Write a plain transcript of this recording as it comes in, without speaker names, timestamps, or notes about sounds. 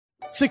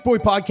Sick Boy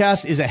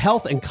Podcast is a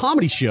health and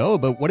comedy show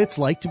about what it's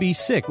like to be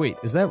sick. Wait,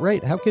 is that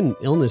right? How can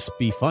illness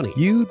be funny?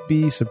 You'd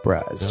be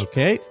surprised.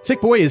 Okay.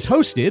 Sick Boy is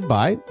hosted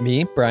by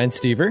me, Brian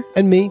Stever,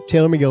 and me,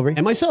 Taylor McGilvery,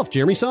 and myself,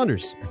 Jeremy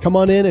Saunders. Come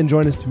on in and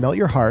join us to melt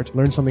your heart,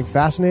 learn something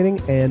fascinating,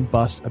 and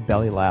bust a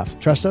belly laugh.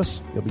 Trust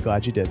us, you'll be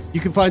glad you did. You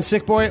can find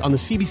Sick Boy on the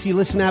CBC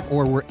Listen app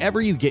or wherever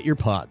you get your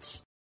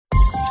pods.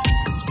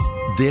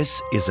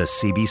 This is a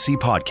CBC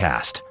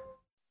podcast.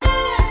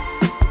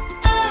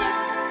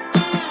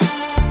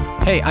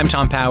 Hey, I'm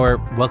Tom Power.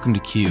 Welcome to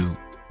Q.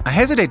 I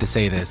hesitate to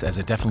say this as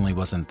it definitely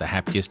wasn't the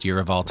happiest year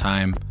of all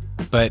time,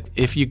 but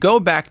if you go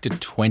back to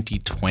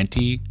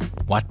 2020,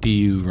 what do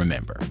you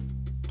remember?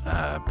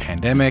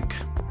 Pandemic,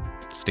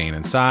 staying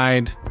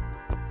inside,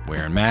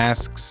 wearing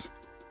masks,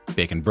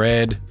 baking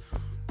bread,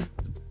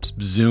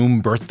 Zoom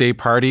birthday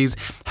parties.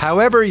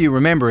 However you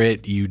remember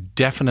it, you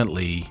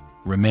definitely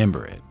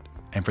remember it.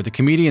 And for the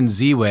comedian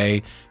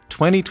Ziwe,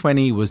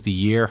 2020 was the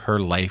year her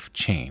life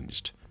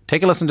changed.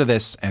 Take a listen to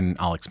this and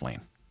I'll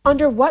explain.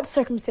 Under what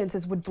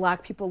circumstances would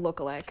black people look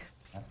alike?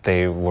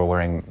 They were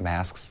wearing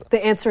masks.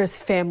 The answer is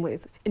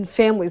families. In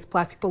families,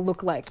 black people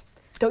look alike.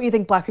 Don't you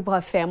think black people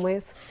have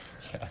families?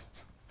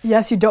 Yes.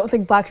 Yes, you don't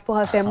think black people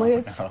have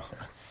families? Oh,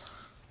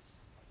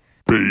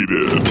 no.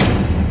 Baited.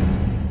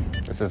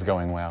 This is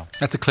going well.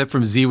 That's a clip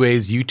from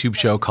Ziwe's YouTube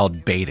show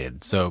called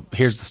Baited. So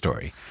here's the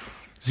story.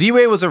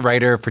 Ziwe was a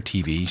writer for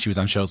TV. She was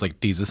on shows like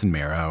Desus and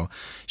Mero.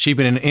 She'd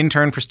been an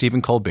intern for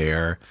Stephen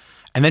Colbert.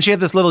 And then she had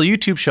this little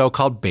YouTube show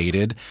called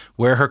Baited,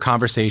 where her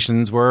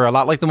conversations were a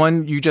lot like the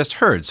one you just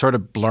heard, sort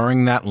of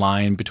blurring that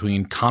line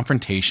between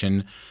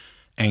confrontation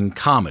and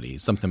comedy,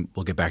 something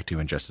we'll get back to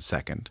in just a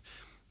second.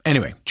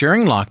 Anyway,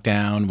 during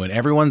lockdown, when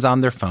everyone's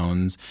on their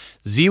phones,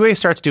 Ziwe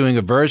starts doing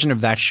a version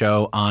of that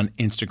show on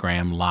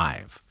Instagram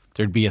Live.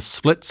 There'd be a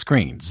split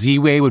screen.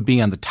 Ziwe would be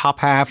on the top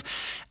half,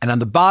 and on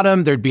the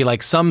bottom, there'd be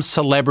like some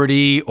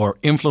celebrity or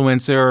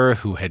influencer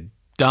who had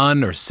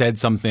done or said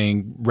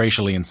something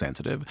racially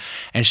insensitive.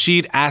 And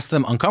she'd ask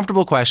them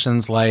uncomfortable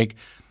questions like,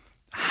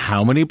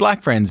 how many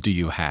black friends do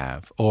you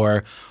have?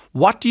 Or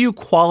what do you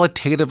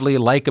qualitatively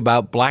like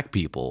about black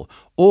people?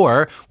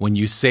 Or when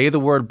you say the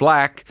word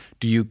black,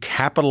 do you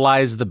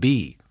capitalize the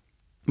B?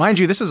 Mind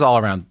you, this was all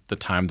around the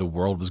time the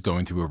world was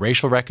going through a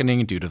racial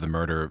reckoning due to the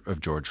murder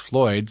of George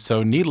Floyd.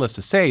 So needless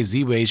to say,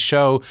 Ziwe's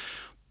show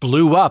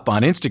blew up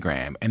on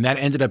Instagram, and that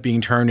ended up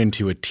being turned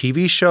into a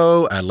TV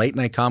show, a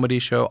late-night comedy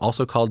show,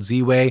 also called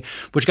Ziwe,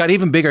 which got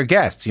even bigger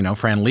guests,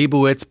 Fran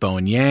Lebowitz,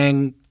 Bowen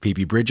Yang,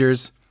 Phoebe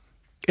Bridgers.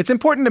 It's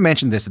important to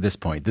mention this at this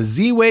point. The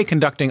Ziwe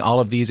conducting all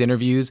of these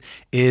interviews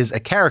is a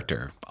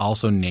character,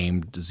 also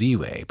named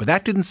Ziwe, but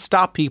that didn't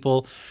stop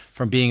people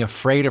from being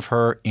afraid of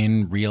her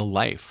in real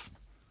life.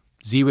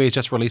 Ziwe has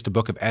just released a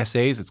book of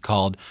essays. It's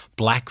called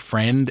Black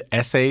Friend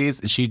Essays,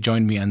 and she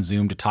joined me on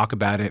Zoom to talk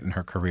about it and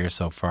her career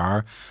so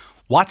far.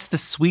 What's the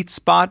sweet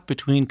spot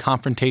between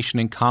confrontation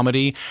and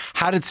comedy?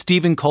 How did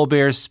Stephen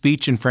Colbert's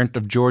speech in front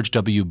of George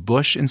W.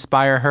 Bush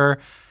inspire her?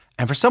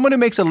 And for someone who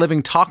makes a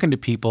living talking to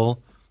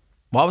people,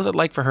 what was it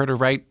like for her to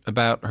write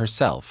about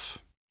herself?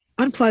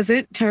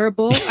 Unpleasant,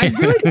 terrible. I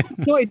really don't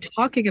enjoy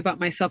talking about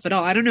myself at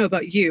all. I don't know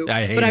about you,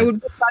 but I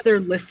would rather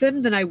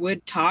listen than I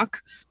would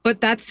talk. But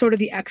that's sort of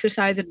the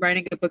exercise in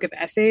writing a book of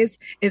essays,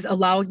 is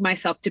allowing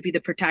myself to be the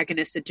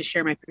protagonist and to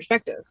share my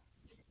perspective.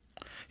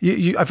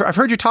 I've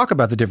heard you talk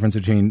about the difference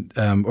between,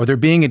 or there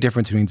being a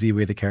difference between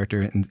Ziwe the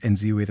character and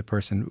Ziwe the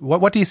person.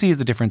 What do you see as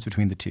the difference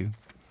between the two?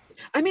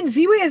 I mean,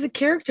 Ziwe as a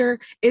character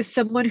is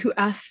someone who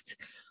asks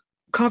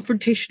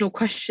confrontational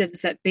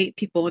questions that bait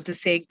people into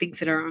saying things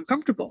that are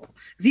uncomfortable.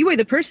 Ziwe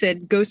the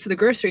person goes to the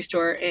grocery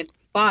store and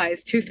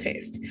buys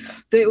toothpaste.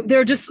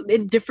 They're just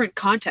in different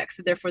contexts,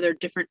 and therefore they're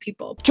different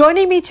people.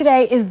 Joining me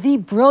today is the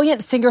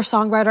brilliant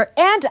singer-songwriter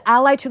and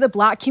ally to the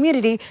black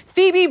community,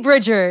 Phoebe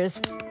Bridgers.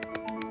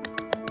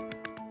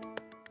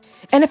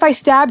 And if I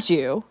stabbed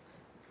you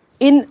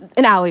in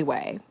an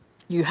alleyway,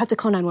 you have to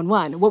call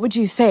 911. What would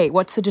you say?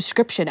 What's the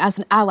description as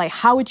an ally?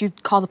 How would you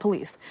call the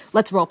police?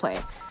 Let's role play.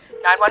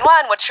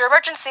 911, what's your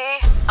emergency?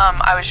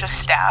 I was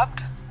just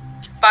stabbed.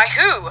 By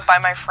who? By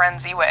my friend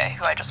Ziwe,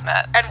 who I just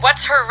met. And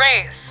what's her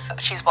race?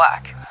 She's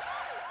black.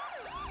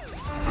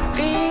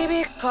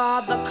 Phoebe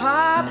called the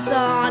cops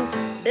on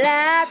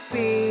black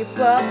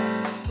people.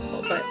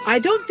 But I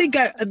don't think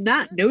I'm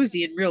that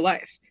nosy in real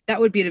life. That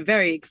would be a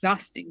very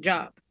exhausting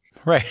job.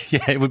 Right.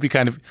 Yeah. It would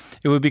kind of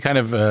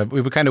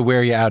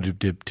wear you out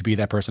to be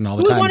that person all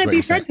the time. Who would want to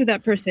be friends with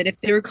that person if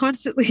they were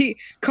constantly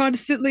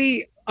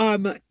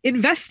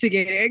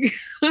investigating?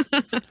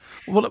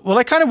 Well,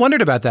 I kind of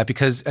wondered about that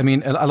because, I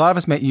mean, a lot of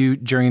us met you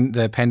during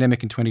the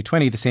pandemic in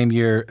 2020, the same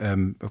year,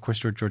 of course,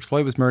 George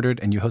Floyd was murdered,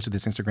 and you hosted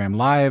this Instagram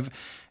Live,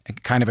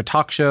 kind of a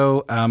talk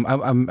show. I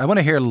want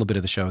to hear a little bit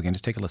of the show again.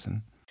 Just take a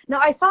listen. Now,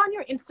 I saw on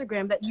your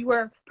Instagram that you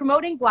were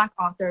promoting Black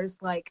authors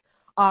like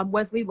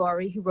Wesley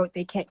Laurie, who wrote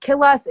They Can't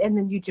Kill Us, and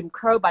then You Jim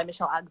Crow by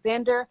Michelle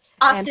Alexander.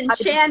 Austin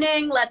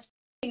Channing, let's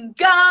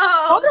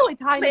go. Totally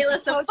tied. Layla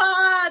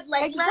Safad,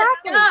 exactly.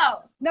 Let's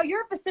go. Now,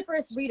 you're a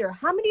vociferous reader.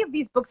 How many of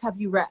these books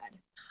have you read?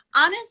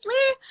 Honestly,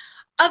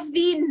 Of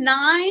the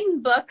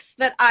 9 books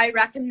that I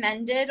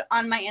recommended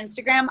on my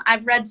Instagram,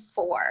 I've read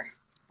 4.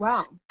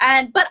 Wow.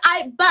 But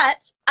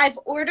I've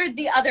ordered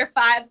the other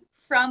 5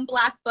 from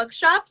Black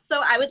Bookshops,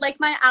 so I would like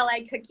my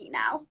ally cookie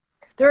now.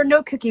 There are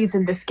no cookies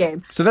in this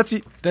game. So that's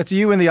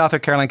you and the author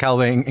Caroline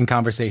Calloway in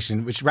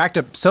conversation, which racked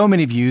up so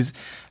many views.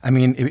 I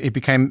mean, it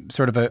became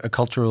sort of a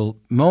cultural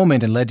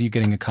moment and led to you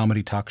getting a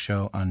comedy talk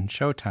show on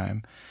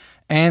Showtime.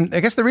 And I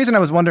guess the reason I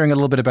was wondering a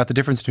little bit about the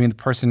difference between the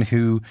person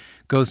who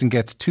goes and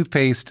gets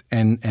toothpaste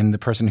and the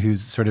person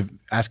who's sort of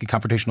asking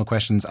confrontational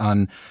questions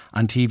on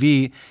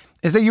TV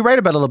is that you write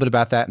about a little bit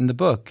about that in the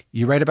book.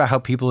 You write about how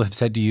people have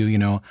said to you, you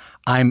know,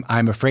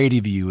 I'm afraid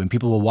of you, and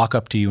people will walk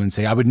up to you and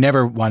say, I would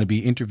never want to be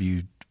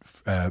interviewed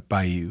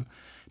by you.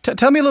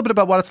 Tell me a little bit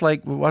about what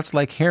it's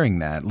like hearing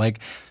that. Like,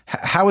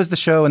 how has the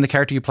show and the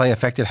character you play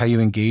affected how you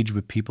engage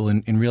with people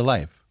in real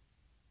life?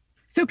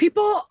 So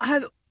people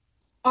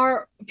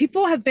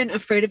have been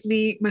afraid of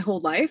me my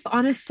whole life,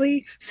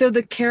 honestly. So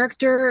the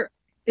character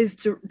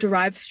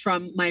derives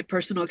from my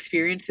personal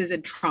experiences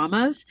and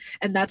traumas,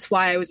 and that's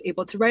why I was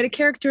able to write a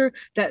character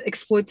that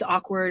exploits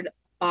awkward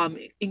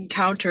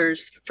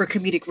encounters for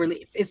comedic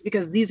relief. It's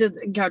because these are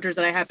the encounters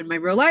that I have in my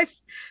real life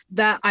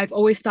that I've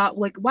always thought,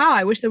 like, wow,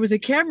 I wish there was a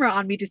camera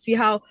on me to see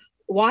how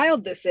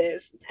wild this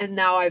is. And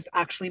now I've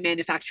actually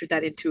manufactured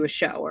that into a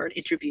show or an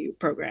interview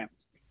program.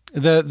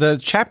 The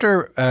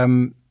chapter,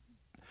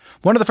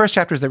 one of the first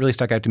chapters that really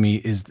stuck out to me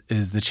is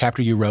the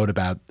chapter you wrote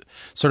about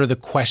sort of the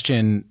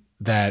question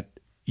that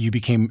you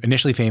became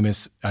initially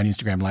famous on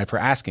Instagram Live for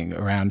asking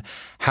around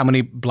how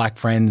many Black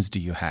friends do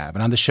you have?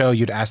 And on the show,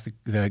 you'd ask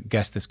the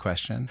guest this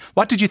question.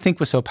 What did you think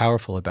was so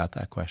powerful about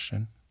that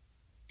question?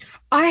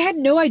 I had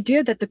no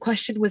idea that the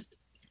question was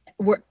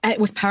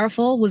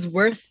powerful, was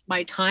worth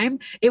my time.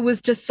 It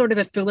was just sort of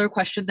a filler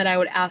question that I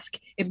would ask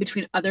in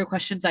between other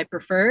questions I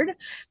preferred.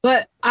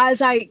 But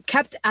as I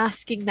kept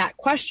asking that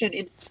question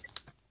in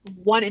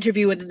one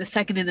interview and then the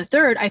second and the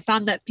third, I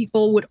found that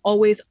people would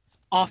always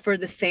offer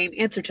the same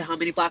answer to how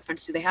many Black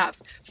friends do they have,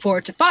 4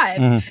 to 5.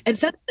 Mm-hmm. And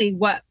suddenly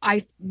what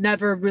I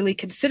never really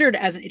considered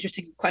as an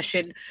interesting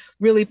question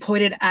really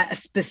pointed at a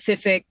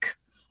specific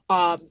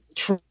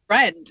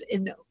trend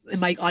in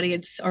my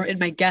audience or in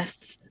my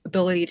guests'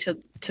 ability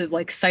to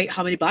like cite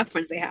how many Black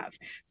friends they have.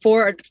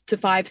 4 to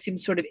 5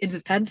 seems sort of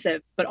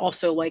inoffensive, but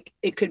also like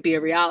it could be a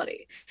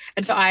reality.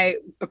 And so I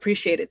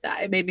appreciated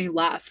that. It made me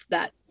laugh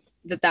that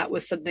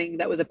was something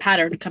that was a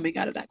pattern coming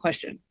out of that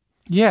question.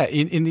 Yeah,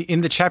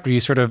 in the chapter,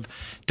 you sort of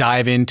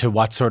dive into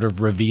what's sort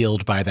of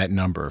revealed by that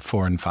number,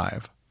 4 and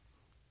 5.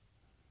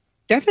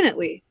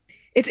 Definitely.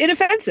 It's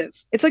inoffensive.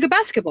 It's like a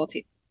basketball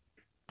team.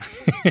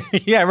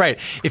 Yeah, right.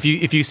 If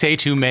you say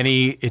too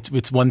many,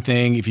 it's one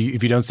thing. If you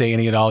don't say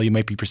any at all, you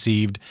might be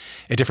perceived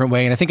a different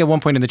way. And I think at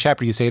one point in the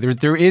chapter, you say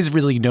there is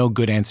really no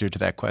good answer to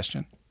that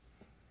question.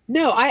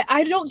 No,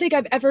 I don't think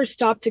I've ever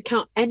stopped to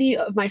count any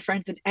of my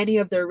friends in any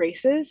of their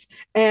races.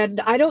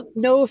 And I don't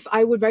know if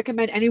I would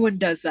recommend anyone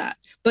does that.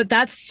 But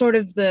that's sort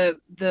of the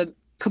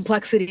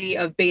complexity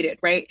of Baited,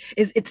 right?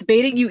 It's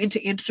baiting you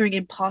into answering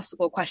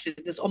impossible questions.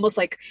 It's almost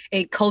like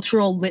a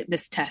cultural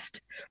litmus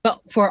test,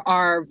 but for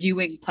our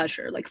viewing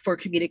pleasure, like for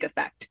comedic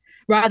effect,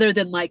 rather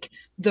than like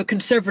the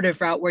conservative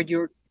route where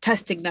you're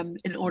testing them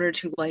in order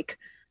to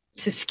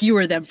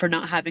skewer them for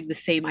not having the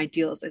same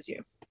ideals as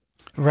you.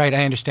 Right,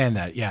 I understand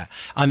that. Yeah,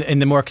 in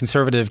the more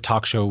conservative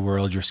talk show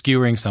world, you're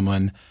skewering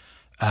someone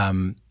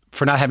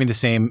for not having the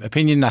same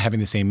opinion, not having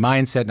the same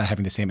mindset, not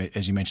having the same,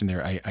 as you mentioned,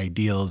 their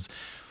ideals.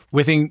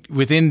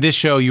 Within this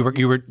show, you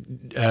were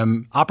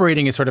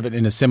operating as sort of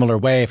in a similar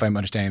way, if I'm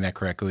understanding that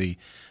correctly,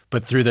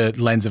 but through the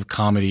lens of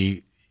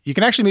comedy, you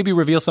can actually maybe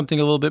reveal something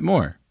a little bit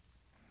more.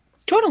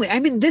 Totally.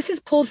 I mean, this is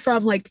pulled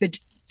from like the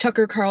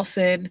Tucker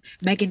Carlson,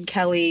 Megyn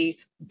Kelly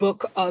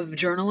book of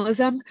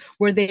journalism,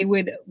 where they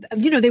would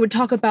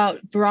talk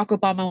about Barack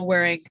Obama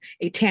wearing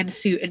a tan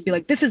suit and be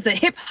like, this is the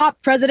hip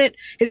hop president,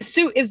 his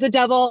suit is the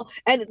devil.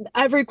 And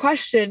every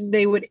question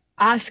they would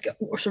ask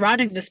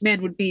surrounding this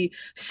man would be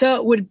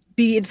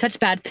in such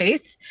bad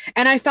faith.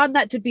 And I found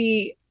that to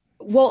be,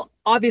 well,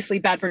 obviously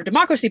bad for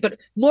democracy, but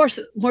more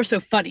so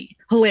funny,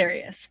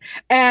 hilarious.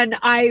 And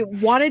I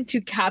wanted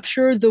to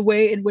capture the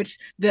way in which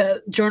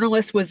the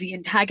journalist was the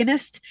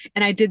antagonist.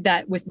 And I did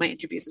that with my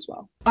interviews as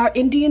well. Are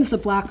Indians the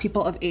Black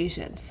people of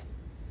Asians?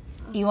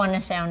 You want a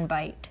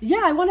soundbite?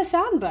 Yeah, I want a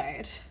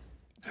soundbite.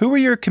 Who were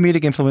your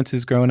comedic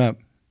influences growing up?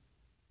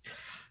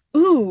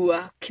 Ooh,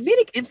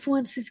 comedic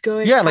influences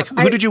growing up. Yeah, like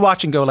who did you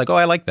watch and go like, oh,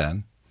 I like that?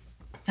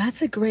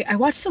 I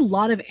watched a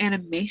lot of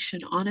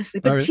animation,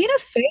 honestly, but right. Tina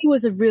Fey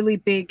was a really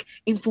big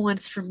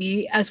influence for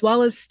me, as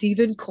well as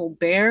Stephen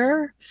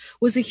Colbert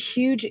was a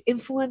huge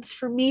influence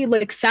for me.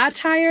 Like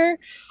satire,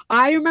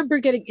 I remember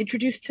getting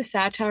introduced to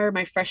satire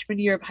my freshman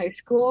year of high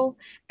school,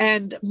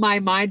 and my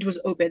mind was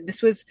open.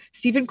 This was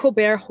Stephen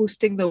Colbert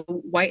hosting the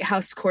White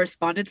House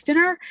Correspondents'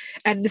 Dinner,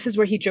 and this is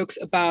where he jokes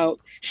about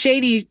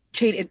shady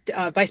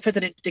Vice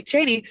President Dick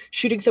Cheney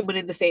shooting someone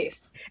in the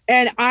face.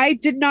 And I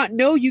did not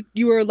know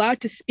you were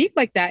allowed to speak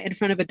like that in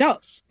front of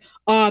adults.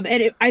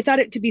 I thought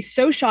it to be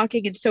so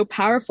shocking and so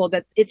powerful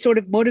that it sort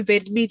of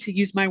motivated me to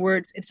use my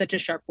words in such a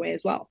sharp way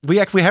as well. We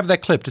have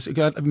that clip.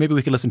 Maybe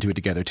we can listen to it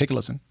together. Take a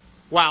listen.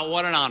 Wow,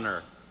 what an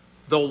honor.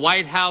 The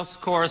White House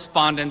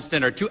Correspondents'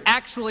 Dinner. To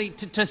actually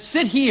to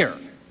sit here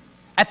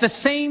at the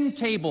same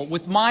table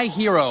with my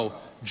hero,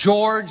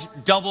 George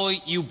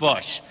W.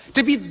 Bush.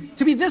 To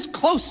be this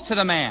close to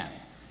the man.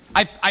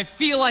 I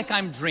feel like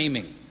I'm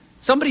dreaming.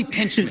 Somebody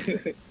pinch me.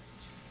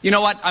 You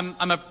know what?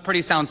 I'm a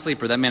pretty sound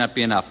sleeper. That may not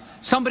be enough.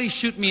 Somebody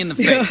shoot me in the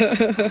face.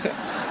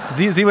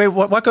 Ziwe,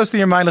 what goes through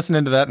your mind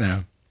listening to that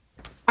now?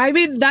 I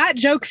mean, that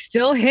joke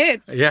still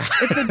hits. Yeah.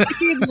 It's a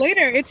decade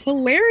later. It's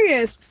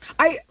hilarious.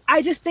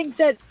 I just think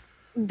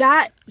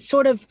that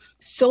sort of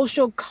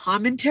social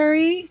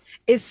commentary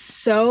is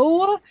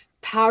so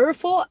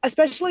powerful,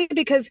 especially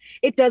because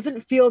it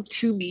doesn't feel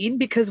too mean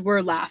because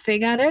we're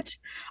laughing at it.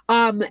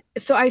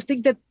 So I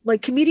think that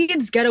like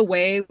comedians get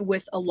away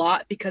with a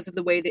lot because of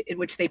the way in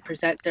which they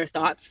present their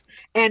thoughts.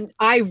 And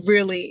I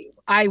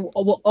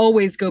will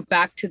always go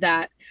back to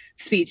that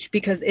speech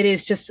because it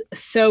is just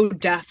so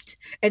deft.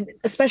 And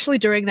especially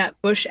during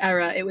that Bush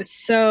era, it was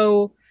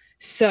so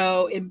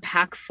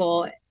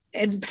impactful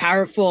and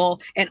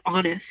powerful and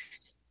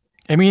honest.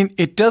 I mean,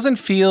 it doesn't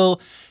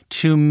feel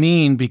too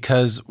mean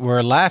because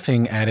we're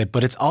laughing at it,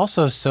 but it's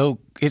also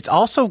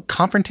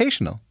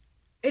confrontational.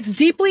 It's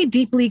deeply,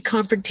 deeply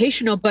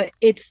confrontational, but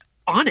it's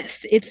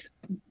honest. It's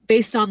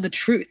based on the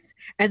truth.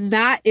 And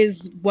that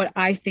is what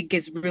I think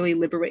is really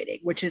liberating,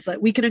 which is like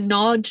we can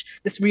acknowledge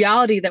this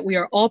reality that we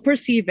are all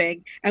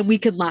perceiving and we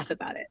can laugh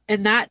about it.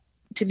 And that,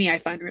 to me, I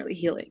find really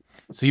healing.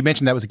 So you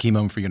mentioned that was a key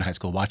moment for you in high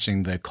school,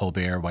 watching the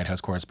Colbert White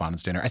House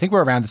Correspondents' Dinner. I think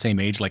we're around the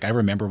same age. Like I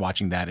remember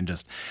watching that and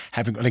just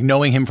having, like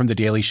knowing him from The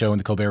Daily Show and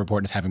the Colbert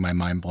Report and just having my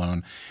mind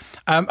blown.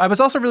 I was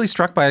also really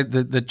struck by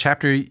the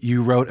chapter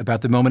you wrote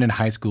about the moment in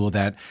high school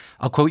that,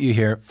 I'll quote you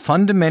here,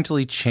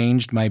 fundamentally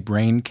changed my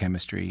brain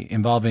chemistry,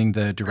 involving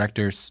the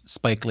director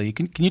Spike Lee.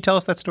 Can you tell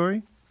us that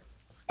story?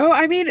 Oh,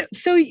 I mean,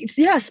 so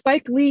yeah,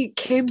 Spike Lee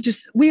came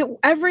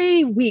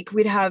every week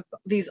we'd have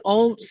these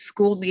all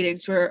school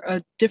meetings where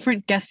a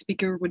different guest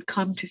speaker would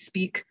come to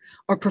speak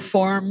or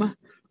perform.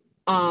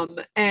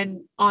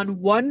 And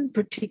on one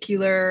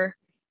particular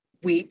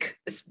week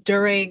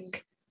during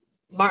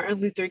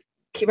Martin Luther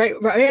King,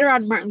 right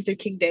around Martin Luther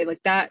King Day,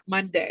 like that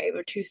Monday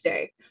or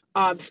Tuesday,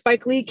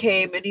 Spike Lee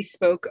came and he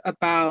spoke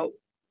about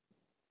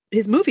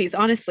his movies,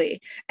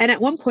 honestly. And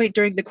at one point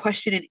during the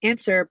question and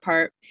answer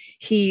part,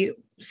 he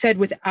said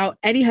without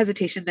any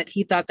hesitation that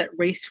he thought that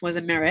race was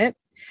a merit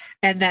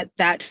and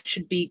that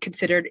should be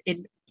considered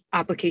in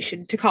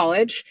application to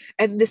college.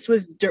 And this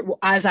was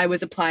as I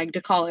was applying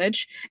to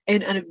college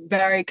in a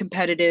very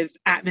competitive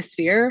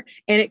atmosphere,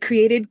 and it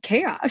created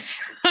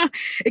chaos.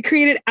 It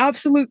created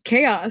absolute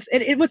chaos.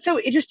 And what's so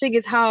interesting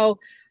is how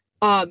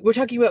we're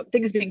talking about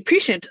things being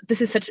prescient.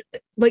 This is such,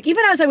 like,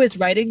 even as I was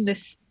writing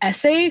this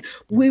essay,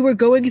 we were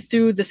going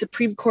through the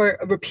Supreme Court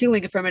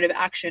repealing affirmative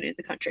action in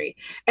the country.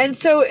 And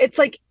so it's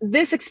like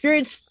this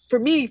experience for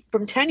me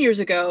from 10 years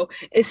ago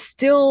is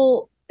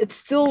still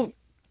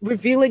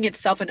revealing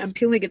itself and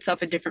unpeeling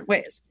itself in different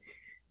ways.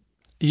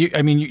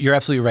 You're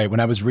absolutely right. When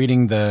I was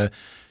reading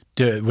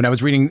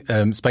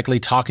Spike Lee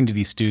talking to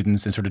these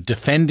students and sort of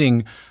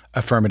defending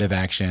affirmative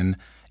action,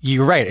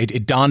 you're right.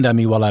 It dawned on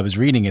me while I was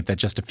reading it that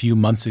just a few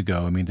months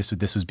ago, I mean,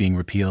 this was being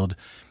repealed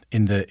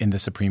in the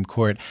Supreme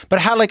Court. But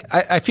how, like,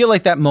 I feel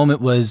like that moment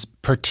was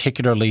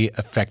particularly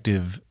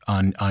effective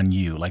on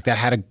you. Like that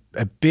had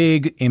a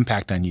big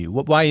impact on you.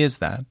 Why is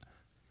that?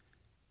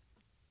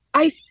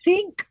 I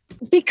think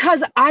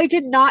because I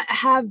did not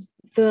have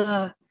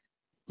the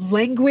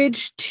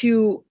language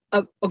to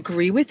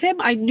agree with him.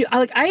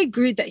 I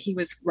agreed that he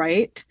was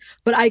right,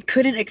 but I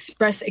couldn't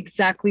express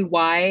exactly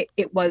why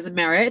it was a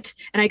merit.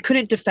 And I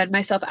couldn't defend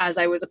myself as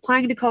I was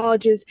applying to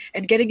colleges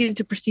and getting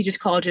into prestigious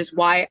colleges,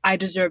 why I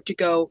deserved to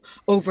go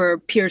over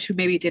peers who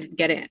maybe didn't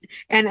get in.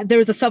 And there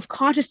was a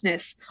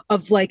self-consciousness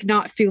of like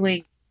not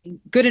feeling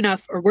good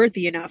enough or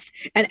worthy enough.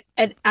 And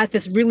at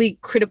this really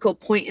critical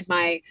point in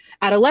my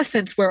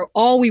adolescence where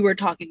all we were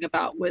talking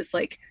about was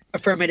like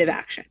affirmative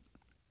action.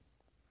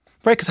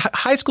 Right, because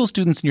high school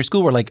students in your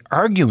school were like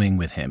arguing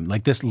with him,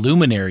 like this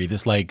luminary,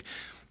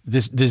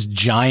 this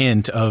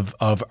giant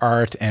of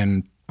art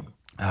and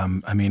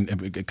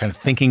kind of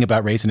thinking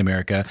about race in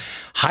America.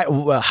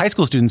 High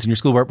school students in your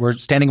school were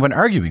standing up and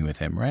arguing with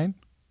him, right?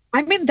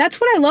 I mean,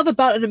 that's what I love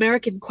about an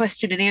American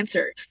question and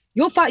answer.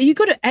 You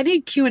go to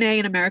any Q&A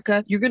in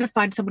America, you're going to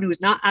find someone who is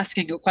not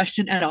asking a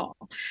question at all,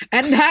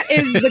 and that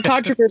is the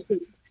controversy.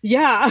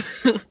 Yeah.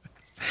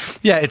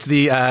 Yeah, it's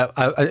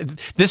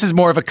this is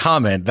more of a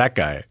comment. That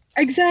guy.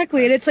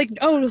 Exactly. And it's like,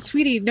 oh,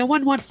 sweetie, no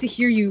one wants to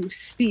hear you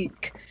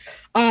speak.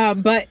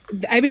 But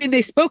I mean,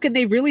 they spoke and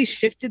they really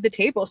shifted the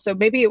table. So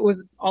maybe it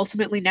was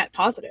ultimately net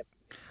positive.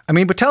 I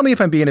mean, but tell me if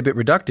I'm being a bit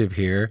reductive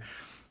here.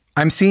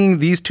 I'm seeing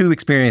these two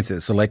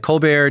experiences. So like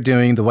Colbert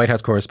doing the White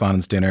House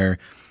Correspondents' Dinner,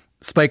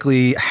 Spike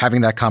Lee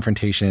having that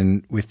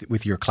confrontation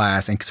with your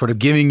class and sort of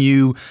giving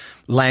you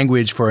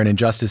language for an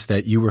injustice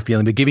that you were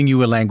feeling, but giving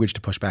you a language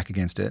to push back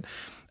against it.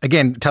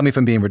 Again, tell me if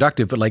I'm being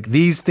reductive, but like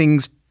these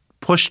things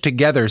pushed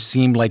together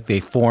seem like they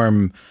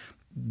form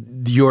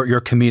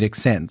your comedic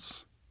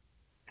sense.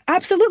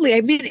 Absolutely.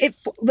 I mean, it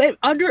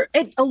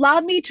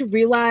allowed me to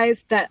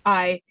realize that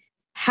I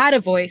had a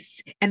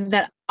voice and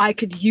that I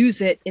could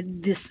use it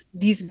in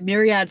these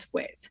myriads of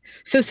ways.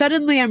 So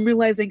suddenly I'm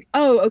realizing,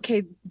 oh,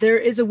 okay, there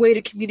is a way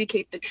to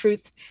communicate the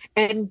truth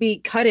and be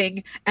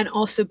cutting and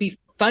also be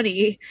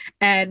funny.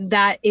 And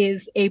that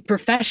is a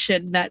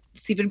profession that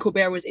Stephen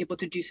Colbert was able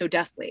to do so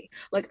deftly.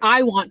 Like,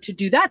 I want to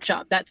do that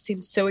job. That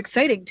seems so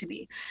exciting to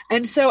me.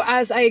 And so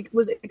as I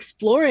was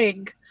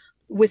exploring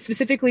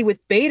specifically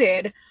with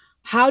Baited,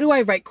 how do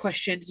I write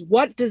questions?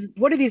 What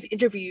are these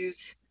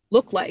interviews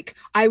look like?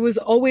 I was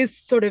always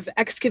sort of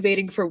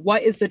excavating for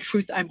what is the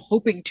truth I'm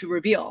hoping to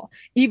reveal,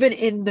 even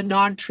in the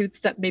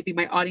non-truths that maybe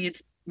my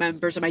audience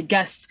members or my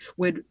guests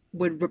would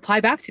reply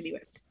back to me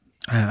with.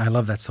 I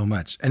love that so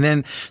much. And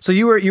then, so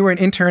you were an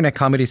intern at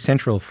Comedy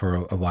Central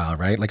for a while,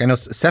 right? Like, I know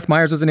Seth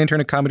Meyers was an intern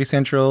at Comedy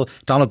Central.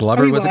 Donald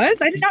Glover was. I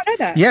did not know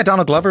that. Yeah,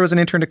 Donald Glover was an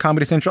intern at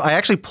Comedy Central. I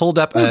actually pulled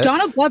up.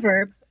 Donald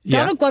Glover. Yeah.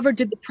 Donald Glover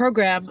did the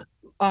program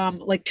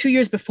like 2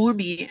 years before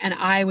me, and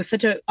I was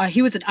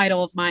he was an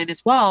idol of mine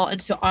as well,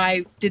 and so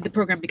I did the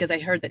program because I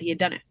heard that he had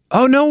done it.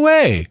 Oh, no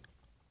way.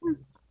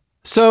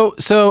 So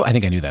I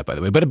think I knew that, by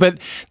the way, but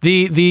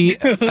the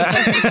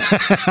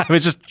I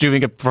was just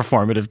doing a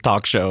performative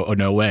talk show. Oh,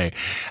 no way.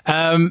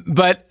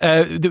 But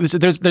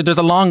there's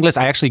a long list.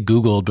 I actually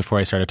Googled before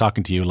I started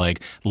talking to you,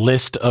 like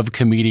list of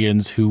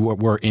comedians who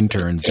were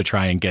interns to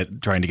trying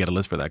to get a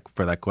list for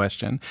that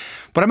question.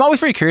 But I'm always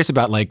very curious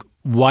about like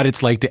what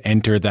it's like to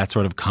enter that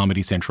sort of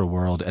Comedy Central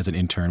world as an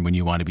intern when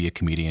you want to be a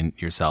comedian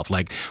yourself.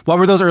 Like, what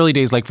were those early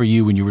days like for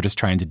you when you were just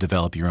trying to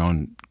develop your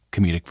own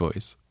comedic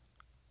voice?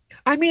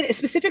 I mean,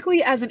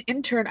 specifically as an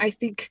intern, I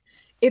think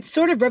it's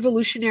sort of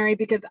revolutionary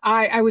because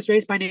I was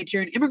raised by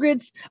Nigerian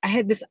immigrants. I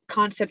had this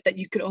concept that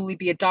you could only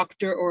be a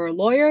doctor or a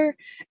lawyer.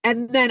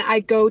 And then I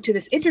go to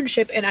this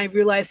internship and I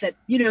realize that,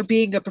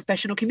 being a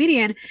professional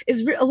comedian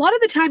is a lot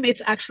of the time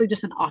it's actually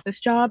just an office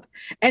job,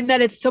 and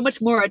that it's so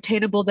much more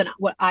attainable than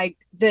what I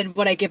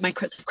give my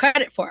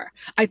credit for.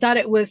 I thought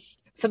it was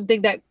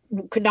something that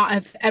could not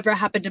have ever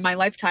happened in my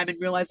lifetime, and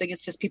realizing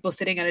it's just people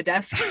sitting at a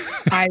desk.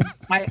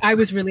 I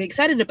was really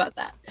excited about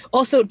that.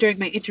 Also, during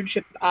my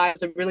internship, I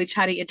was a really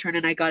chatty intern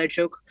and I got a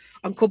joke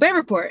on Colbert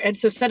Report. And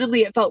so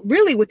suddenly it felt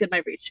really within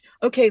my reach.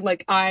 Okay,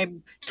 like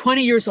I'm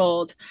 20 years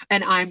old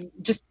and I'm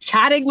just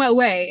chatting my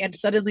way, and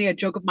suddenly a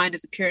joke of mine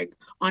is appearing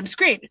on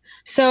screen.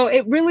 So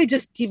it really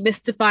just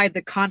demystified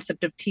the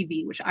concept of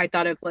TV, which I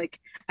thought of like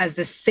as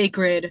this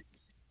sacred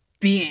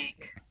being.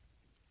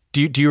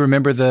 Do you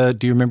remember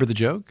the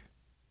joke?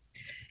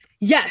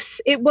 Yes,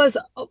 it was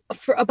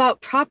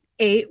about Prop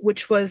 8,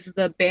 which was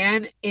the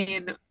ban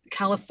in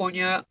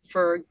California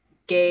for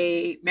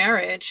gay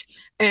marriage,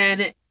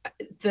 and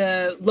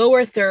the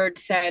lower third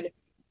said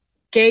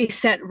gay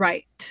set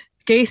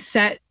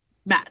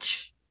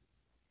match.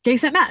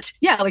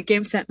 Yeah, like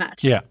game set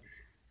match. Yeah.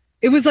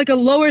 It was like a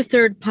lower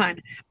third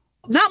pun.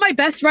 Not my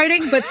best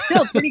writing, but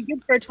still pretty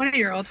good for a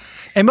 20-year-old.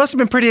 It must have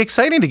been pretty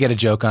exciting to get a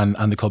joke on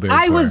the Colbert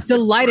Report. I was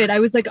delighted. I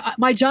was like,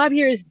 my job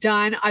here is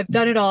done. I've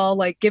done it all.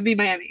 Like, give me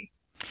my Emmy.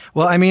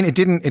 Well, I mean, it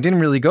didn't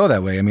really go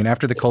that way. I mean,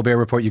 after the Colbert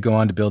Report, you go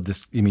on to build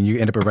this. I mean, you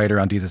end up a writer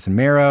on Jesus and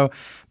Marrow,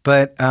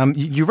 but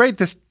you write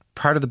this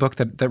part of the book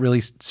that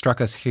really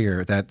struck us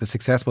here, that the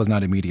success was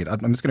not immediate.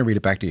 I'm just going to read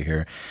it back to you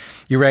here.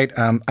 You write,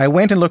 I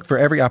went and looked for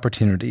every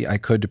opportunity I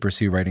could to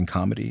pursue writing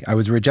comedy. I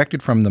was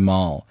rejected from them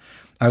all.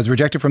 I was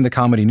rejected from the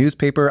comedy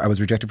newspaper. I was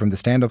rejected from the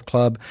stand-up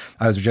club.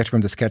 I was rejected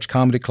from the sketch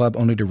comedy club,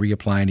 only to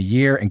reapply in a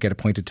year and get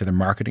appointed to the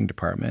marketing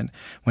department.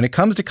 When it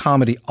comes to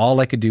comedy, all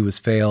I could do was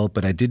fail,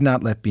 but I did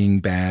not let being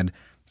bad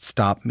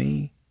stop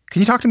me.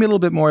 Can you talk to me a little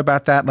bit more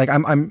about that? Like,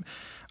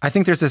 I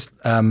think there's this.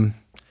 The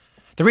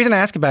reason I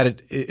ask about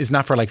it is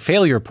not for like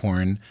failure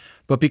porn,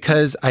 but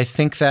because I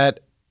think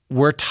that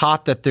we're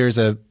taught that there's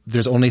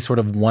only sort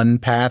of one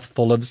path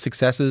full of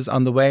successes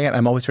on the way. And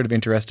I'm always sort of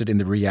interested in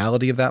the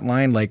reality of that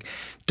line. Like,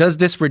 does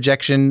this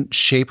rejection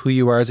shape who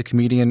you are as a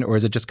comedian, or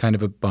is it just kind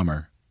of a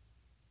bummer?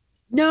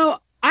 No,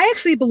 I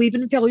actually believe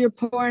in failure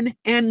porn.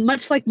 And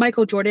much like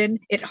Michael Jordan,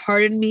 it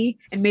hardened me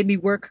and made me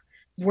work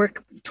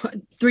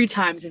 3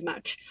 times as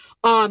much.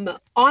 You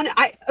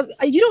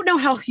don't know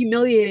how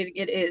humiliating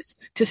it is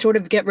to sort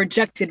of get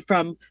rejected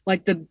from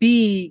like the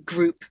B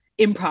group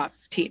improv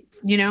team.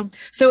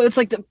 So it's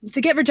like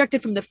to get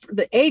rejected from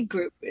the A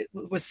group, it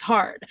was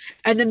hard.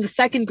 And then the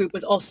second group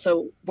was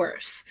also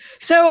worse.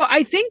 So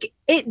I think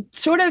it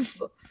sort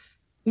of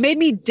made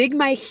me dig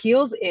my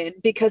heels in,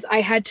 because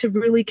I had to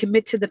really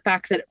commit to the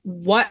fact that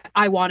what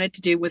I wanted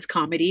to do was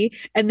comedy,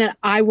 and that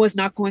I was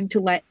not going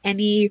to let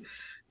any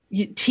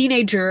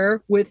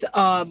teenager with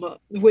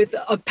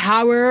a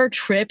power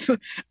trip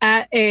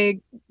at a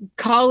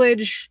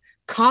college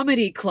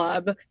comedy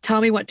club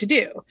tell me what to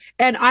do.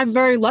 And I'm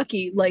very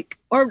lucky,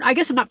 or I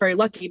guess I'm not very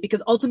lucky,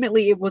 because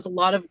ultimately it was a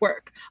lot of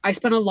work. I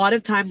spent a lot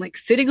of time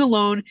sitting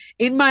alone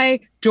in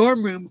my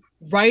dorm room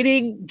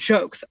writing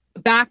jokes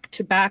back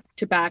to back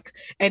to back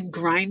and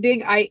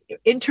grinding. I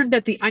interned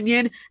at The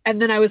Onion,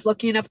 and then I was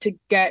lucky enough to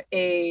get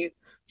a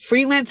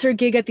freelancer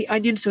gig at The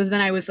Onion. So then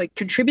I was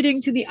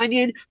contributing to The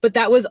Onion, but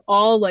that was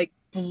all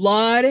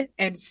blood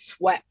and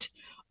sweat.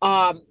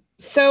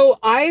 So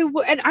I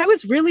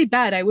was really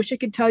bad. I wish I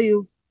could tell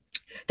you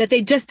that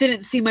they just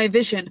didn't see my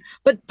vision,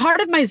 but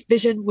part of my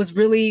vision was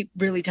really,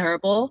 really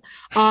terrible.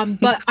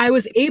 But I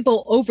was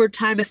able over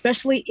time,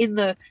 especially in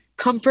the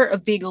comfort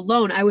of being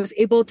alone, I was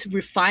able to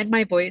refine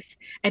my voice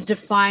and to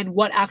find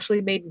what actually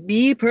made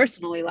me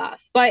personally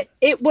laugh. But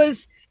it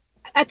was,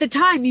 at the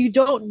time, you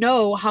don't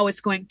know how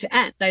it's going to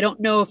end. I don't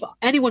know if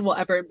anyone will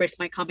ever embrace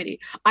my comedy.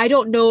 I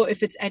don't know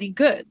if it's any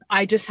good.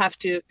 I just have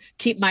to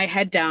keep my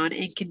head down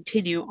and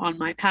continue on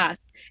my path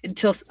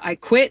until I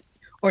quit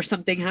or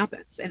something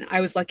happens. And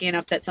I was lucky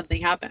enough that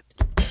something happened.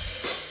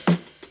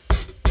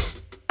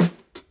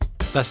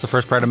 That's the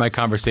first part of my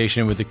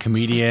conversation with the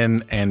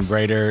comedian and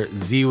writer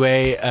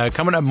Ziwe.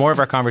 Coming up, more of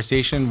our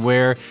conversation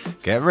where,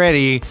 get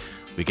ready,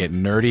 we get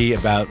nerdy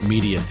about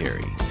media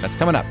theory. That's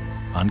coming up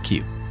on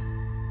Q.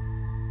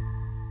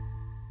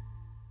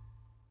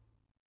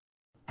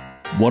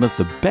 One of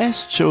the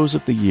best shows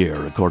of the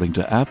year, according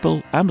to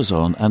Apple,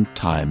 Amazon, and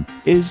Time,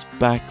 is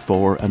back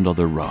for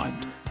another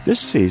round. This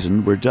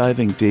season, we're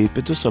diving deep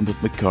into some of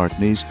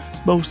McCartney's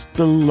most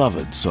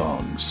beloved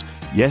songs.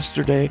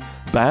 Yesterday,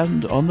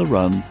 Band on the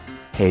Run,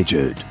 Hey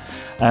Jude,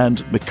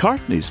 and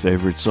McCartney's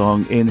favourite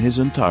song in his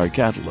entire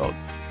catalogue,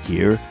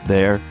 Here,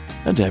 There,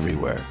 and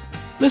Everywhere.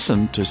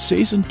 Listen to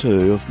Season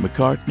 2 of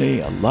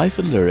McCartney, A Life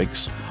in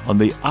Lyrics on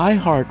the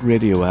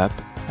iHeartRadio app,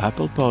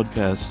 Apple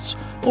Podcasts,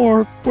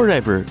 or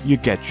wherever you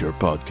get your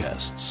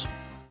podcasts.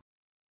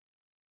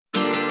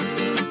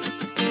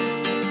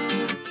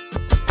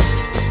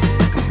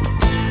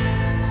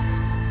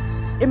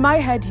 In my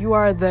head, you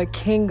are the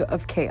king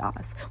of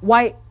chaos,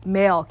 white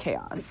male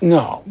chaos.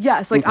 No.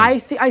 Yes,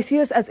 I see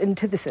this as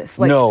antithesis.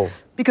 No.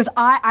 Because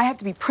I have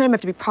to be prim, I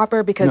have to be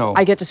proper, because No.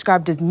 I get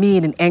described as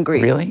mean and angry.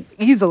 Really?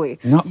 Easily.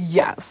 No.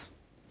 Yes.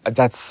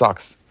 That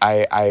sucks.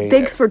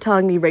 Thanks for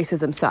telling me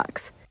racism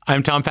sucks.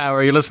 I'm Tom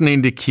Power. You're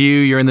listening to Q.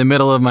 You're in the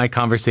middle of my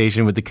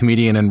conversation with the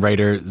comedian and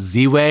writer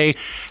Ziwe.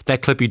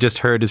 That clip you just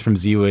heard is from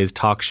Ziwe's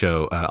talk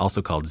show, also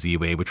called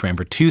Ziwe, which ran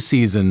for 2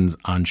 seasons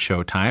on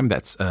Showtime.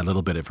 That's a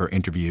little bit of her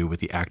interview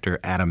with the actor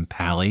Adam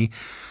Pally.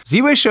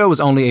 Ziwe's show was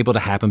only able to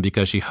happen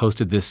because she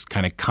hosted this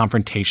kind of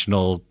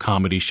confrontational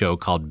comedy show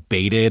called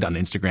Baited on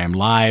Instagram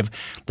Live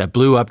that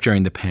blew up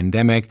during the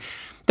pandemic.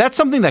 That's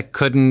something that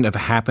couldn't have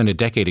happened a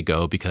decade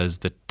ago because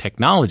the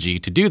technology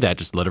to do that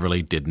just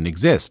literally didn't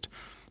exist.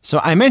 So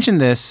I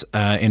mentioned this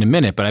in a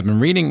minute, but I've been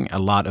reading a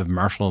lot of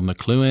Marshall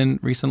McLuhan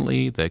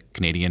recently, the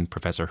Canadian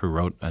professor who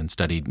wrote and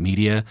studied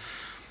media.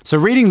 So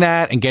reading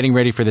that and getting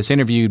ready for this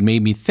interview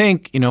made me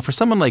think, for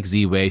someone like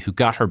Ziwe who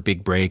got her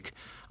big break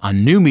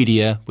on new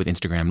media with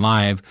Instagram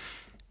Live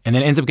and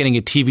then ends up getting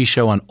a TV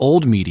show on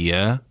old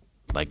media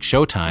like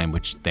Showtime,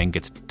 which then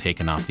gets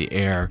taken off the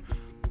air.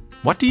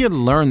 What do you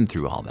learn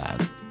through all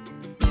that?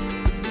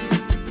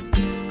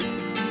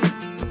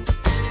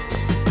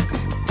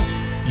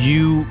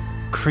 You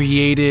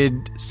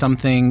created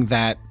something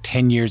that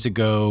 10 years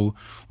ago,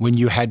 when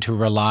you had to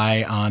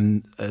rely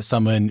on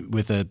someone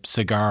with a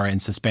cigar and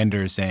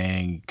suspenders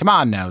saying, come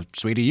on now,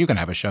 sweetie, you can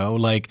have a show,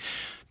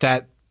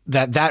 that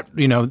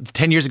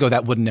 10 years ago,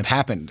 that wouldn't have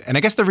happened. And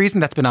I guess the reason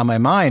that's been on my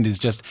mind is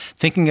just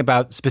thinking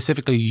about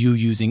specifically you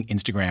using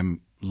Instagram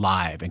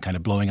Live and kind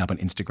of blowing up on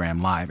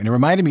Instagram Live. And it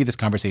reminded me of this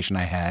conversation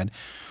I had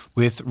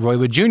with Roy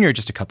Wood Jr.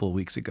 just a couple of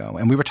weeks ago.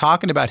 And we were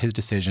talking about his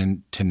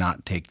decision to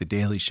not take The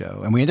Daily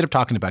Show. And we ended up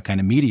talking about kind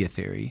of media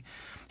theory.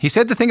 He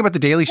said the thing about The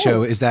Daily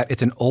Show is that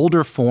it's an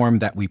older form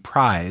that we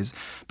prize,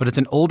 but it's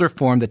an older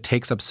form that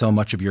takes up so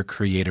much of your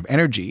creative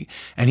energy.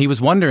 And he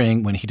was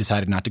wondering when he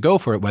decided not to go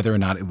for it, whether or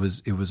not it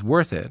was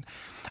worth it.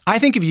 I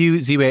think of you,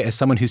 Ziwe, as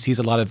someone who sees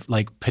a lot of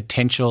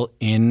potential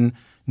in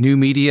new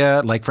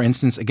media. For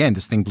instance, again,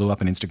 this thing blew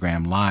up on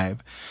Instagram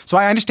Live. So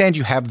I understand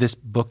you have this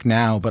book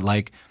now, but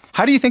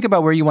how do you think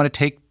about where you want to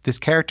take this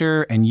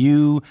character and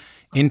you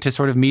into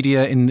sort of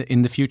media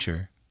in the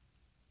future?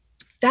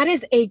 That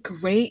is a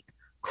great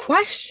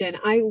question.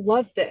 I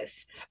love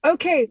this.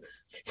 Okay,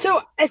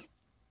 so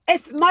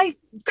if my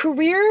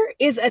career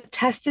is a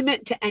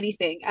testament to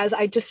anything, as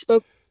I just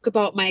spoke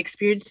about my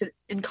experience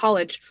in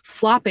college,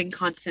 flopping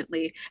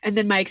constantly, and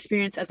then my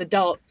experience as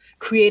adult,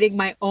 creating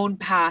my own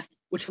path,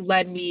 which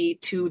led me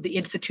to the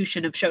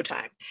institution of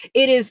Showtime.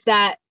 It is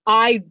that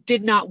I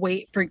did not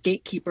wait for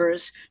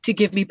gatekeepers to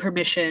give me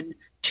permission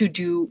to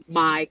do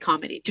my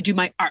comedy, to do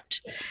my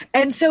art.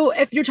 And so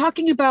if you're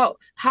talking about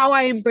how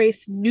I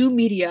embrace new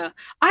media,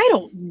 I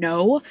don't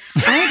know.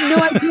 I have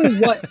no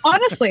idea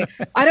honestly,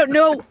 I don't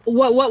know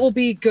what will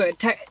be good.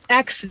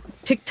 X,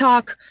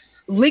 TikTok,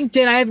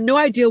 LinkedIn, I have no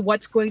idea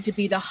what's going to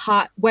be the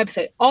hot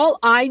website. All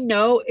I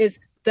know is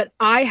that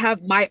I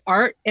have my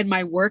art and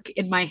my work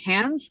in my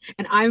hands,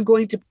 and I'm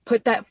going to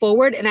put that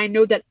forward. And I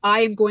know that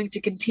I am going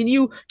to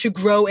continue to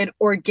grow an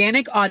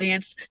organic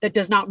audience that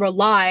does not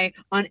rely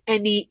on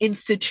any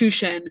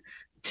institution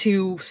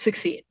to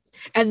succeed.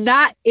 And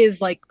that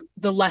is like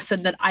the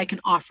lesson that I can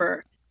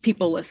offer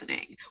people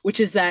listening, which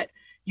is that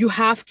you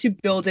have to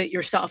build it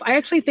yourself. I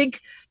actually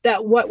think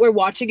that what we're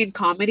watching in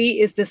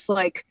comedy is this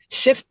like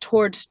shift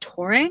towards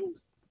touring.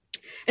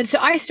 And so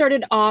I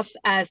started off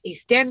as a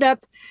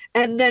stand-up,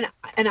 but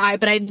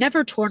I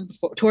never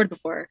toured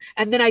before.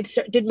 And then I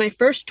did my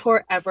first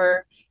tour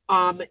ever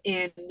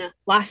in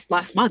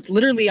last month.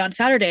 Literally on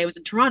Saturday, I was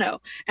in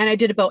Toronto, and I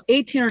did about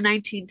 18 or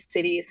 19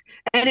 cities,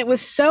 and it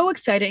was so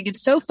exciting and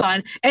so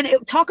fun. And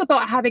talk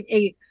about having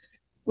a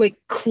like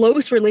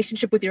close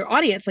relationship with your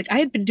audience. Like I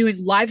had been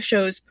doing live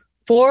shows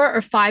 4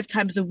 or 5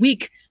 times a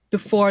week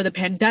before the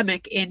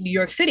pandemic in New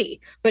York City.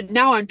 But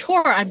now on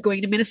tour, I'm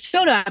going to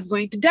Minnesota, I'm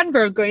going to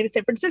Denver, I'm going to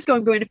San Francisco,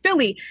 I'm going to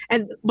Philly.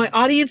 And my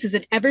audience is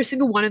in every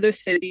single one of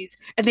those cities.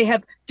 And they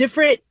have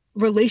different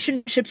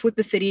relationships with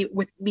the city,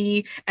 with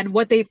me, and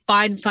what they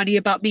find funny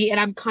about me. And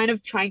I'm kind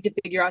of trying to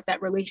figure out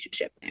that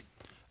relationship.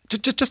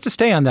 Just to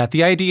stay on that,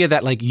 the idea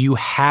that like you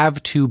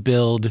have to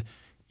build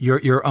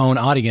your own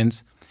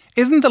audience,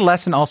 isn't the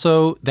lesson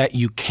also that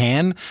you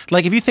can?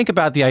 Like, if you think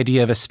about the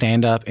idea of a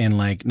stand-up in,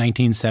 like,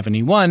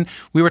 1971,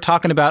 we were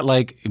talking about,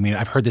 like, I mean,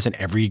 I've heard this in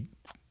every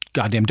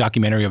goddamn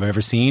documentary I've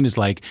ever seen, is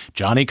like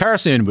Johnny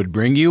Carson would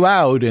bring you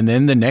out and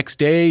then the next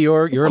day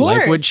your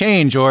life would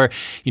change. Or,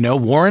 you know,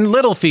 Warren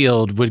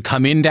Littlefield would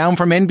come in down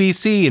from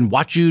NBC and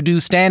watch you do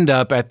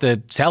stand-up at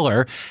the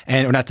Cellar,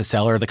 or not the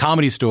Cellar, the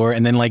Comedy Store,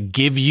 and then like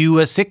give you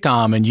a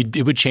sitcom and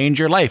it would change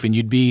your life and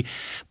you'd be,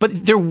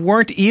 but there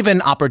weren't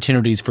even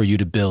opportunities for you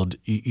to build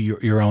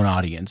your own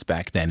audience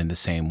back then in the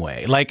same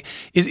way. Like,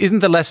 isn't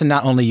the lesson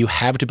not only you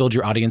have to build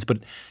your audience, but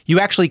you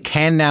actually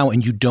can now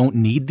and you don't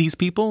need these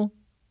people?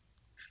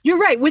 You're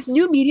right. With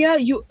new media,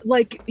 you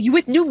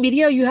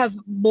have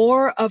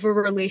more of a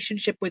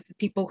relationship with the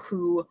people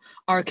who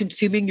are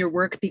consuming your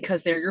work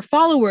because they're your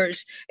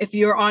followers. If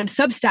you're on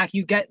Substack,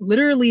 you get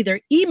literally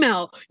their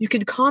email. You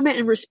can comment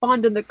and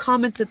respond in the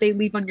comments that they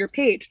leave on your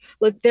page.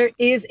 Like, there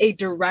is a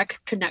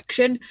direct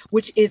connection,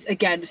 which is,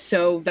 again,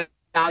 so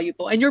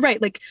valuable. And you're right.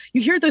 Like,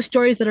 you hear those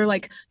stories that are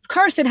like,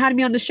 Carson had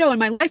me on the show and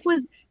my life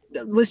was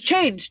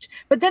changed.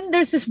 But then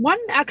there's this one,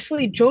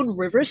 actually, Joan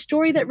Rivers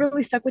story that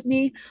really stuck with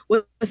me,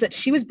 was that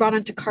she was brought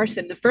onto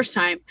Carson the first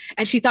time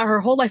and she thought her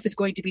whole life was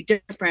going to be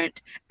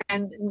different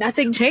and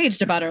nothing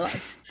changed about her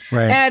life.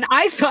 Right. And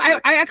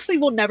I actually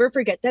will never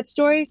forget that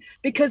story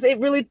because it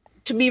really,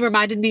 to me,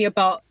 reminded me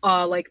about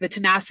like the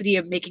tenacity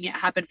of making it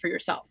happen for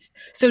yourself.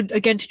 So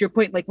again, to your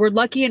point, like, we're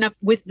lucky enough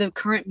with the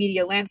current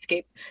media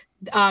landscape,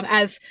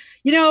 as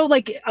you know,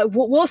 like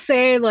we'll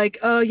say like,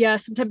 oh yeah,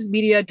 sometimes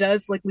media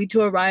does like lead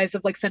to a rise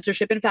of like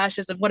censorship and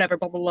fascism, whatever,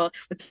 blah, blah, blah.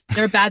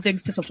 There are bad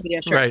things to social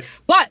media, sure. Right.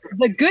 But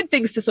the good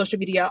things to social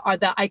media are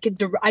that I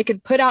can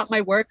put out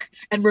my work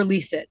and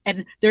release it.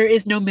 And there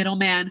is no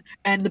middleman.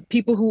 And the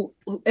people who,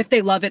 if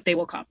they love it, they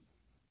will come.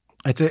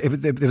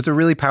 It was a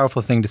really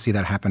powerful thing to see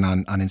that happen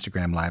on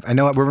Instagram Live. I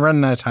know we're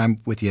running out of time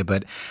with you,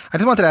 but I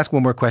just wanted to ask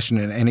one more question.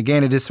 And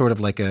again, it is sort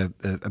of like a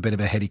bit of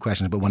a heady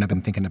question, but one I've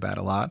been thinking about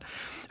a lot.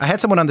 I had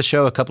someone on the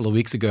show a couple of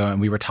weeks ago, and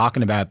we were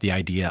talking about the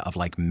idea of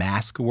like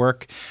mask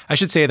work. I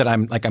should say that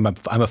I'm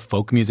a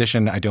folk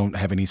musician. I don't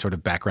have any sort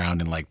of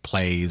background in like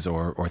plays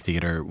or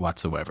theater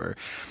whatsoever.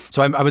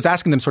 So I was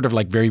asking them sort of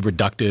like very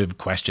reductive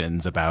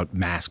questions about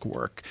mask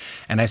work.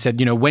 And I said,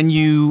 you know, what's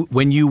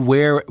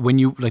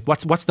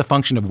the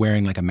function of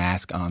wearing like a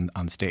mask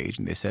on stage?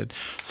 And they said,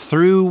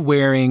 through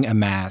wearing a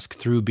mask,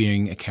 through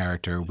being a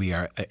character, we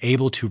are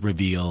able to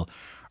reveal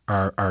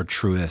our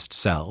truest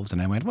selves.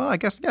 And I went, well, I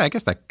guess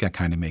that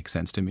kind of makes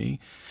sense to me.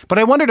 But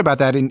I wondered about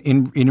that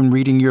in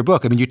reading your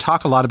book. I mean, you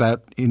talk a lot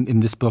about in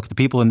this book, the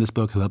people in this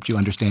book who helped you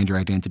understand your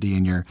identity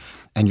and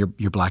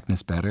your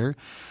blackness better.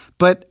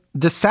 But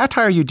the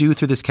satire you do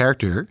through this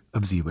character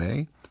of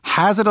Ziwe,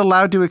 has it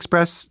allowed you to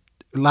express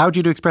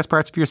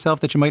parts of yourself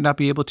that you might not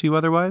be able to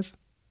otherwise?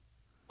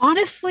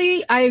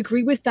 Honestly, I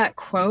agree with that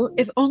quote,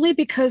 if only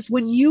because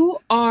when you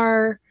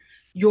are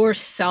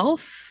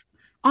yourself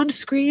on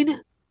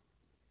screen,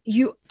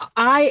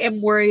 I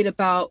am worried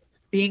about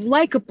being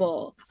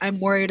likable. I'm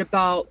worried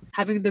about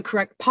having the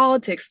correct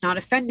politics, not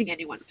offending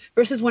anyone.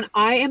 Versus when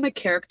I am a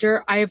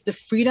character, I have the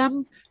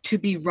freedom to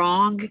be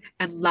wrong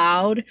and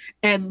loud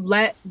and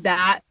let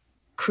that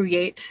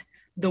create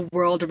the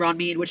world around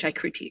me in which I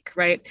critique,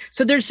 right?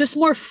 So there's just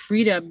more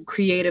freedom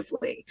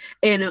creatively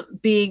in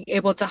being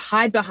able to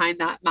hide behind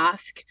that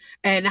mask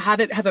and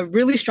have a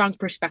really strong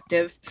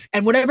perspective.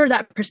 And whatever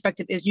that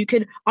perspective is, you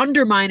can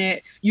undermine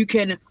it, you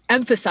can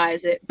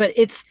emphasize it, but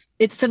it's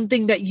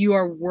something that you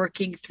are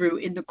working through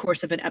in the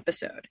course of an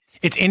episode.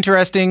 It's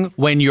interesting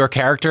when your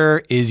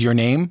character is your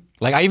name.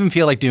 Like, I even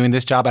feel like doing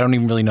this job, I don't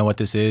even really know what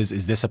this is.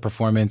 Is this a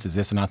performance? Is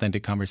this an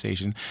authentic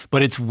conversation?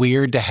 But it's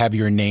weird to have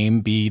your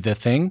name be the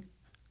thing.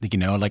 Like, you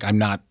know, like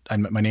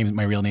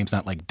my real name's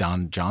not like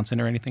Don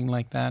Johnson or anything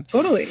like that.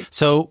 Totally.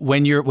 So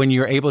when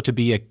you're able to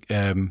be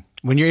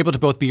when you're able to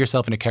both be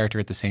yourself and a character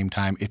at the same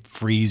time, it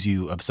frees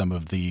you of some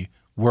of the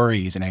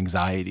worries and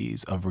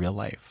anxieties of real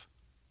life.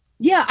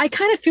 Yeah, I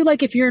kind of feel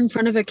like if you're in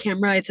front of a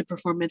camera, it's a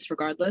performance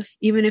regardless,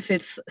 even if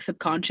it's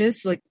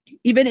subconscious. Like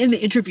even in the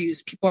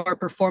interviews, people are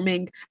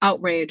performing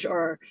outrage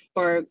or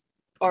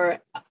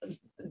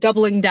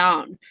doubling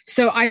down.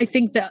 So I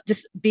think that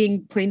just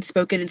being plain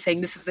spoken and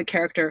saying this is a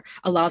character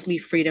allows me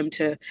freedom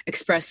to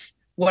express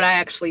what I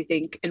actually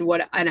think and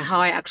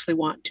how I actually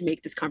want to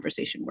make this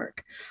conversation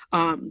work.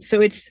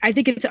 So I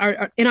think it's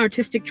an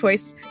artistic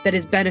choice that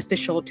is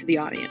beneficial to the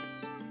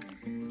audience.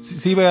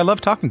 Ziwe, I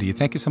love talking to you.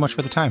 Thank you so much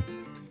for the time.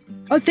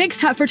 Oh,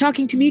 thanks for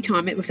talking to me,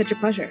 Tom. It was such a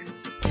pleasure.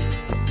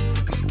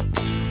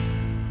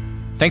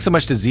 Thanks so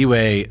much to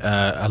Ziwe.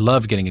 I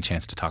love getting a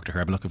chance to talk to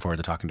her. I've been looking forward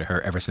to talking to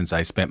her ever since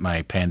I spent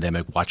my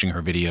pandemic watching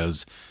her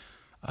videos.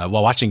 I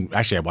watched some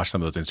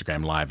of those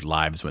Instagram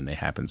lives when they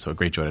happened. So a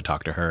great joy to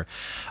talk to her.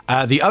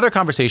 The other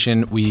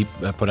conversation we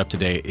put up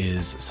today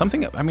is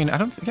something,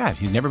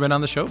 he's never been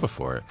on the show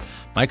before.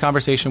 My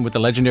conversation with the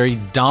legendary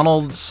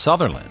Donald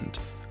Sutherland.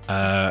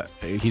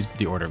 He's in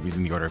the Order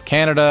of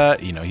Canada.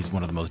 You know, he's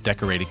one of the most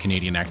decorated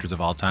Canadian actors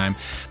of all time.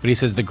 But he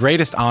says the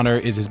greatest honor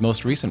is his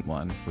most recent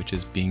one, which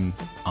is being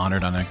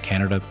honored on a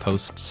Canada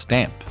Post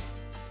stamp.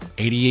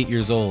 88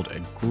 years old.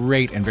 A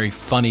great and very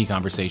funny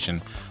conversation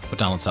with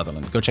Donald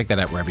Sutherland. Go check that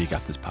out wherever you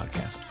got this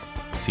podcast.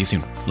 See you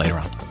soon. Later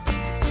on.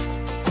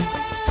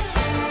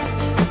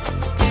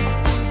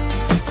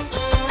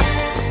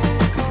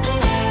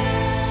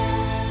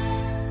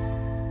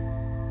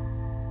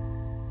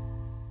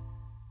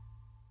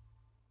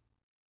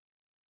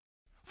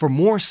 For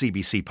more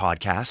CBC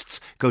podcasts,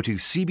 go to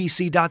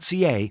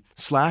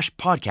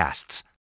cbc.ca/podcasts.